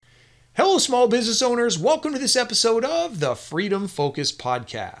Hello, small business owners. Welcome to this episode of the Freedom Focus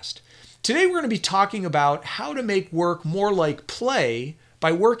Podcast. Today, we're going to be talking about how to make work more like play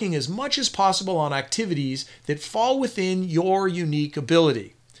by working as much as possible on activities that fall within your unique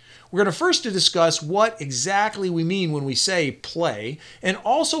ability. We're going to first discuss what exactly we mean when we say play, and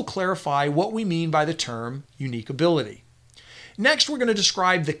also clarify what we mean by the term unique ability. Next, we're going to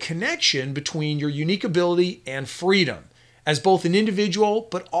describe the connection between your unique ability and freedom, as both an individual,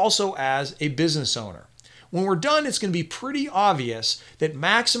 but also as a business owner. When we're done, it's going to be pretty obvious that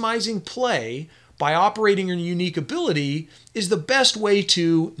maximizing play by operating your unique ability is the best way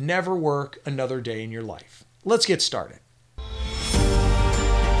to never work another day in your life. Let's get started.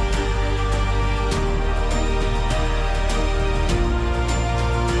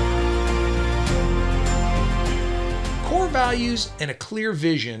 Core values and a clear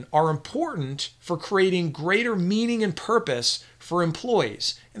vision are important for creating greater meaning and purpose for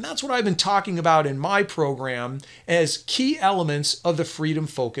employees. And that's what I've been talking about in my program as key elements of the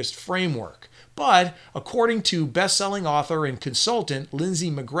freedom-focused framework. But according to best-selling author and consultant Lindsay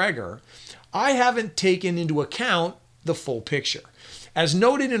McGregor, I haven't taken into account the full picture. As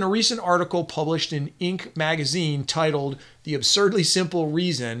noted in a recent article published in Inc. magazine titled "The Absurdly Simple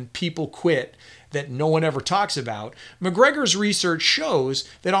Reason People Quit That No One Ever Talks About," McGregor's research shows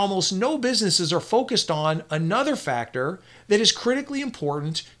that almost no businesses are focused on another factor that is critically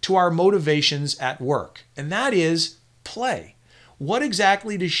important to our motivations at work, and that is play. What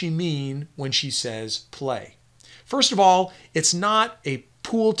exactly does she mean when she says play? First of all, it's not a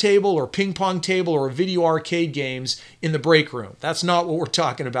pool table or ping pong table or video arcade games in the break room. That's not what we're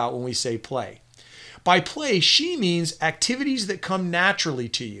talking about when we say play. By play, she means activities that come naturally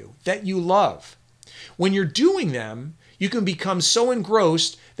to you, that you love. When you're doing them, you can become so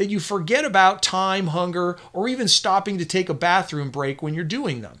engrossed that you forget about time, hunger, or even stopping to take a bathroom break when you're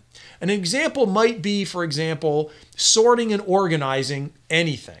doing them. An example might be, for example, sorting and organizing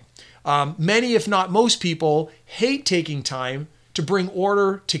anything. Many, if not most people, hate taking time to bring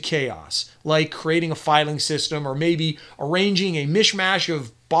order to chaos, like creating a filing system or maybe arranging a mishmash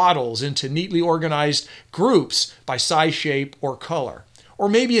of bottles into neatly organized groups by size, shape, or color. Or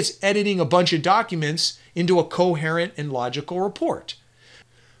maybe it's editing a bunch of documents into a coherent and logical report.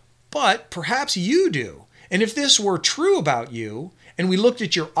 But perhaps you do. And if this were true about you, and we looked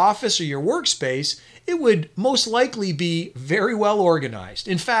at your office or your workspace, it would most likely be very well organized.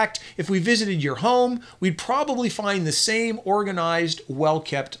 In fact, if we visited your home, we'd probably find the same organized,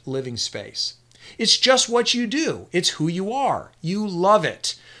 well-kept living space. It's just what you do. It's who you are. You love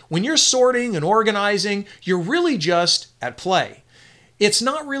it. When you're sorting and organizing, you're really just at play. It's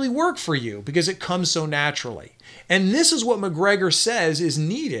not really work for you because it comes so naturally. And this is what McGregor says is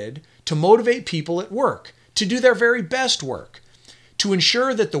needed to motivate people at work, to do their very best work, to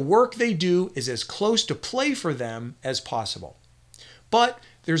ensure that the work they do is as close to play for them as possible. But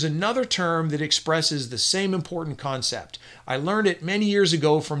there's another term that expresses the same important concept. I learned it many years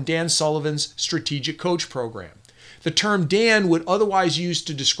ago from Dan Sullivan's Strategic Coach program. The term Dan would otherwise use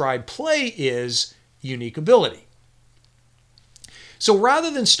to describe play is unique ability. So rather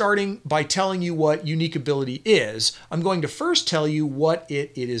than starting by telling you what unique ability is, I'm going to first tell you what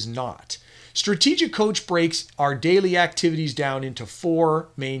it is not. Strategic Coach breaks our daily activities down into four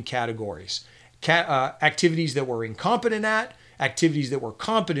main categories. Activities that we're incompetent at, activities that we're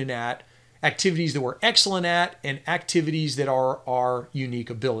competent at, activities that we're excellent at, and activities that are our unique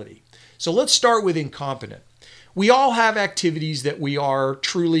ability. So let's start with incompetent. We all have activities that we are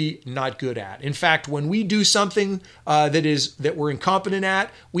truly not good at. In fact, when we do something that we're incompetent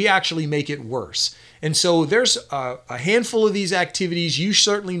at, we actually make it worse. And so there's a handful of these activities. You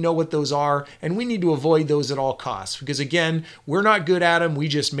certainly know what those are, and we need to avoid those at all costs because, again, we're not good at them. We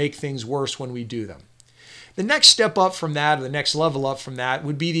just make things worse when we do them. The next step up from that, or the next level up from that,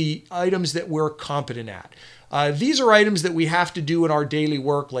 would be the items that we're competent at. These are items that we have to do in our daily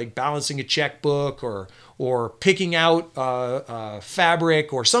work, like balancing a checkbook or picking out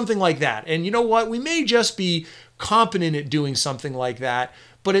fabric or something like that. And you know what? We may just be competent at doing something like that,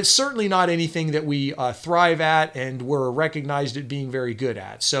 but it's certainly not anything that we thrive at and we're recognized at being very good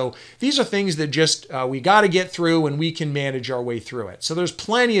at. So these are things that just we got to get through and we can manage our way through it. So there's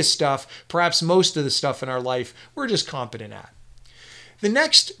plenty of stuff, perhaps most of the stuff in our life, we're just competent at. The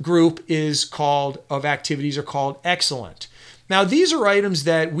next group of activities are called excellent. Now, these are items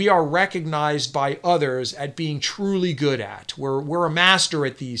that we are recognized by others at being truly good at. We're a master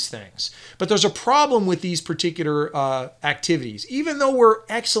at these things. But there's a problem with these particular activities. Even though we're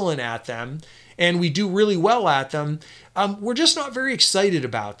excellent at them and we do really well at them, we're just not very excited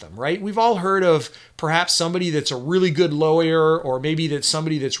about them, right? We've all heard of perhaps somebody that's a really good lawyer, or maybe that's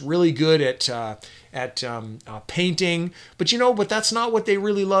somebody that's really good at painting, but that's not what they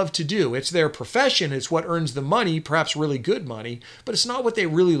really love to do. It's their profession. It's what earns the money, perhaps really good money, but it's not what they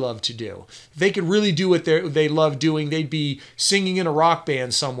really love to do. If they could really do what they love doing, they'd be singing in a rock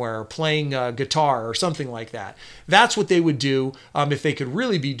band somewhere, or playing guitar or something like that. That's what they would do if they could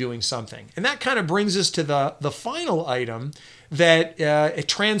really be doing something. And that kind of brings us to the final item that it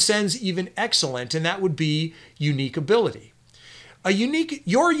transcends even excellent, and that would be unique ability.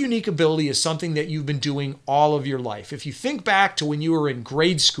 Your unique ability is something that you've been doing all of your life. If you think back to when you were in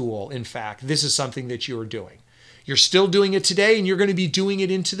grade school, in fact, this is something that you were doing. You're still doing it today, and you're going to be doing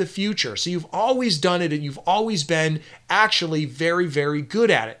it into the future. So you've always done it, and you've always been actually very, very good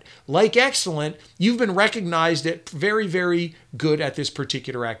at it. Like excellent, you've been recognized at very, very good at this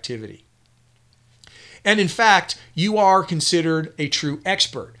particular activity. And in fact, you are considered a true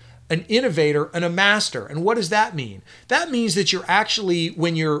expert, an innovator, and a master. And what does that mean? That means that you're actually,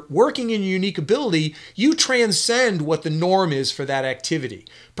 when you're working in your unique ability, you transcend what the norm is for that activity.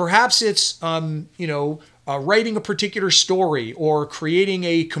 Perhaps it's, writing a particular story or creating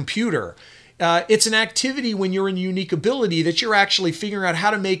a computer. It's an activity when you're in unique ability that you're actually figuring out how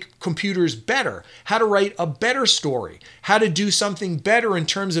to make computers better, how to write a better story, how to do something better in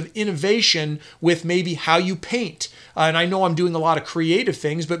terms of innovation with maybe how you paint. And I know I'm doing a lot of creative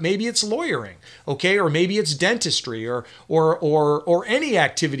things, but maybe it's lawyering, okay? Or maybe it's dentistry or any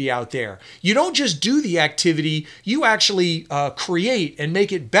activity out there. You don't just do the activity, you actually create and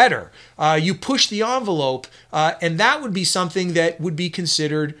make it better. You push the envelope, and that would be something that would be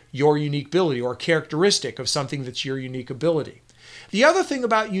considered your unique ability, or characteristic of something that's your unique ability. The other thing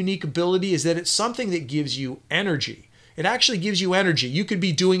about unique ability is that it's something that gives you energy. It actually gives you energy. You could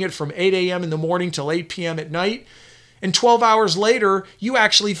be doing it from 8 a.m. in the morning till 8 p.m. at night, and 12 hours later, you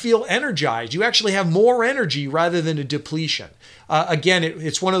actually feel energized. You actually have more energy rather than a depletion. Again,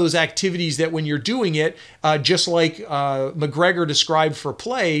 it's one of those activities that when you're doing it, just like McGregor described for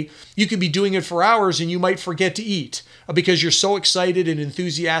play, you could be doing it for hours and you might forget to eat because you're so excited and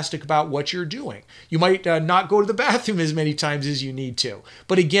enthusiastic about what you're doing. You might not go to the bathroom as many times as you need to.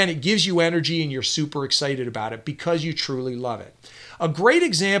 But again, it gives you energy and you're super excited about it because you truly love it. A great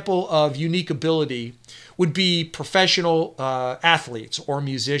example of unique ability would be professional athletes or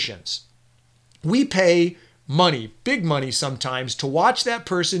musicians. We pay money, big money sometimes, to watch that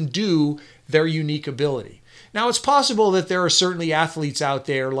person do their unique ability. Now, it's possible that there are certainly athletes out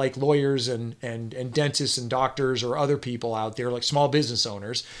there like lawyers and dentists and doctors or other people out there like small business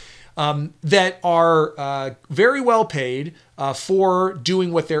owners that are very well paid for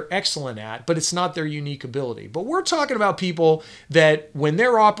doing what they're excellent at, but it's not their unique ability. But we're talking about people that when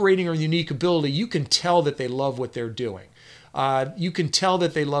they're operating on unique ability, you can tell that they love what they're doing. You can tell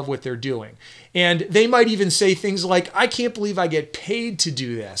that they love what they're doing. And they might even say things like, I can't believe I get paid to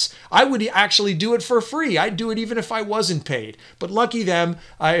do this. I would actually do it for free. I'd do it even if I wasn't paid. But lucky them,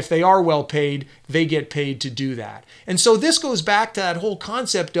 if they are well paid, they get paid to do that. And so this goes back to that whole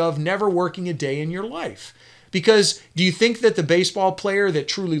concept of never working a day in your life. Because do you think that the baseball player that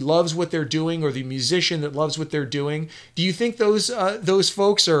truly loves what they're doing, or the musician that loves what they're doing, do you think those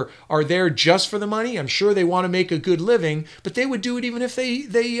folks are there just for the money? I'm sure they want to make a good living, but they would do it even if they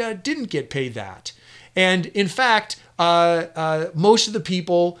didn't get paid that. And in fact, most of the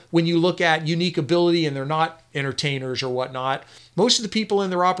people, when you look at unique ability and they're not entertainers or whatnot, most of the people in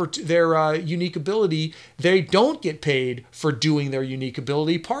their unique ability, they don't get paid for doing their unique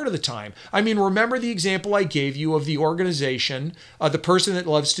ability part of the time. I mean, remember the example I gave you of the organization, the person that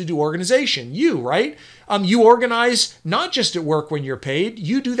loves to do organization, you, right? You organize not just at work when you're paid,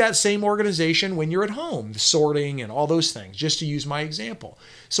 you do that same organization when you're at home, the sorting and all those things, just to use my example.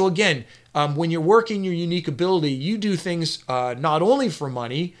 So again, when you're working your unique ability, you do things not only for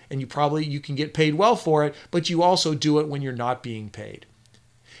money, and you can get paid well for it, but you also do it when you're not being paid.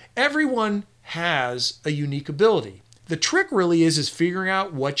 Everyone has a unique ability. The trick really is figuring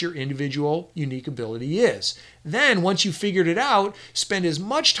out what your individual unique ability is. Then, once you've figured it out, spend as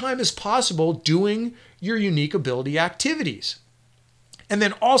much time as possible doing your unique ability activities. And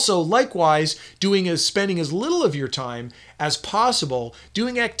then also, likewise, spending as little of your time as possible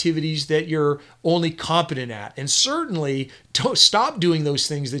doing activities that you're only competent at. And certainly, don't stop doing those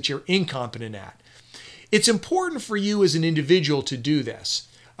things that you're incompetent at. It's important for you as an individual to do this.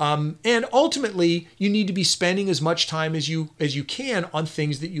 And ultimately, you need to be spending as much time as you can on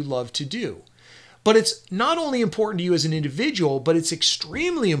things that you love to do. But it's not only important to you as an individual, but it's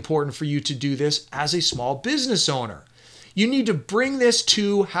extremely important for you to do this as a small business owner. You need to bring this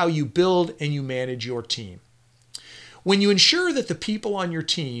to how you build and you manage your team. When you ensure that the people on your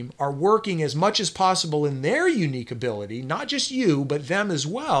team are working as much as possible in their unique ability, not just you, but them as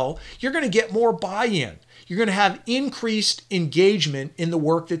well, you're going to get more buy-in. You're going to have increased engagement in the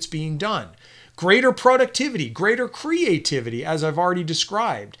work that's being done. Greater productivity, greater creativity, as I've already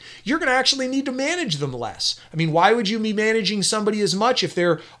described. You're going to actually need to manage them less. I mean, why would you be managing somebody as much if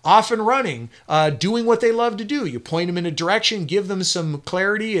they're off and running, doing what they love to do? You point them in a direction, give them some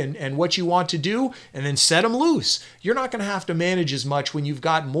clarity and what you want to do, and then set them loose. You're not going to have to manage as much when you've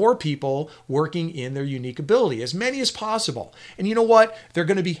got more people working in their unique ability, as many as possible. And you know what? They're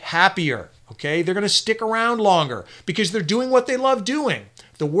going to be happier. Okay, they're going to stick around longer because they're doing what they love doing.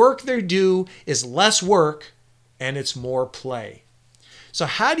 The work they do is less work and it's more play. So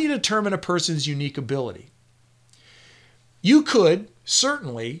how do you determine a person's unique ability? You could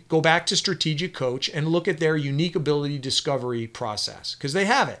certainly go back to Strategic Coach and look at their unique ability discovery process because they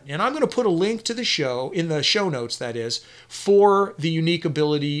have it. And I'm going to put a link to the show in the show notes, that is, for the unique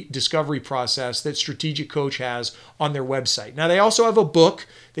ability discovery process that Strategic Coach has on their website. Now, they also have a book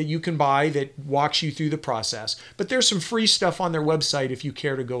that you can buy that walks you through the process, but there's some free stuff on their website if you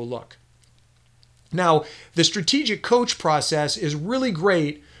care to go look. Now, the Strategic Coach process is really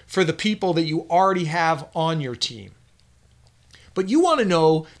great for the people that you already have on your team. But you want to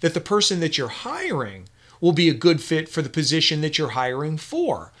know that the person that you're hiring will be a good fit for the position that you're hiring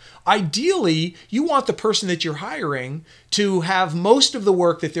for. Ideally, you want the person that you're hiring to have most of the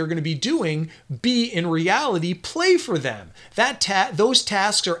work that they're going to be doing be in reality play for them. Those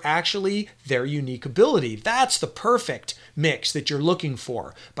tasks are actually their unique ability. That's the perfect mix that you're looking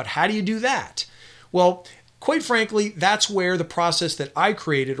for. But how do you do that? Well, quite frankly, that's where the process that I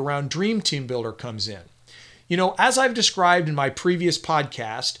created around Dream Team Builder comes in. You know, as I've described in my previous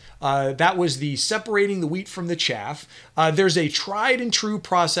podcast, that was the separating the wheat from the chaff. There's a tried and true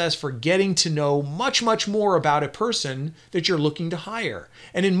process for getting to know much, much more about a person that you're looking to hire.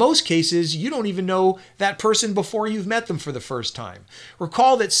 And in most cases, you don't even know that person before you've met them for the first time.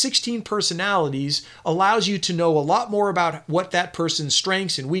 Recall that 16 personalities allows you to know a lot more about what that person's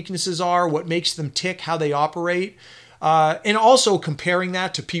strengths and weaknesses are, what makes them tick, how they operate. And also comparing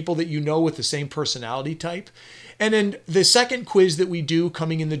that to people that you know with the same personality type. And then the second quiz that we do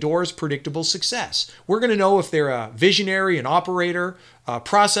coming in the door is predictable success. We're going to know if they're a visionary, an operator, a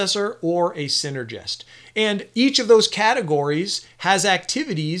processor, or a synergist. And each of those categories has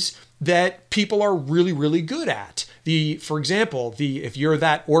activities that people are really, really good at. For example, if you're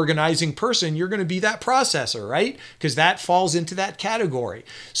that organizing person, you're going to be that processor, right? Because that falls into that category.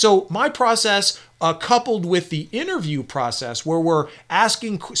 So my process, coupled with the interview process, where we're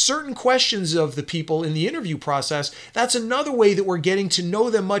asking certain questions of the people in the interview process, that's another way that we're getting to know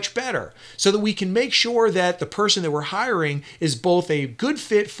them much better so that we can make sure that the person that we're hiring is both a good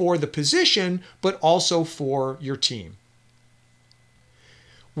fit for the position, but also for your team.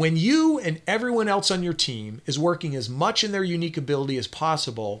 When you and everyone else on your team is working as much in their unique ability as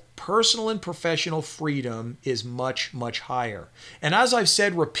possible, personal and professional freedom is much, much higher. And as I've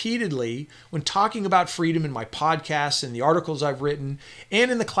said repeatedly when talking about freedom in my podcasts and the articles I've written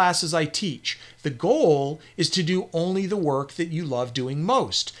and in the classes I teach, the goal is to do only the work that you love doing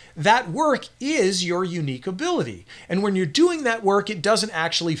most. That work is your unique ability. And when you're doing that work, it doesn't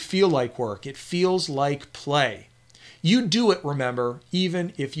actually feel like work. It feels like play. You do it, remember,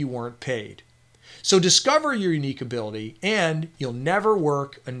 even if you weren't paid. So discover your unique ability and you'll never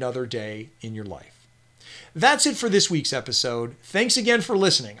work another day in your life. That's it for this week's episode. Thanks again for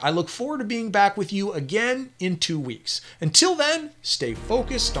listening. I look forward to being back with you again in 2 weeks. Until then, stay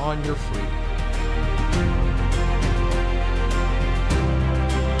focused on your freedom.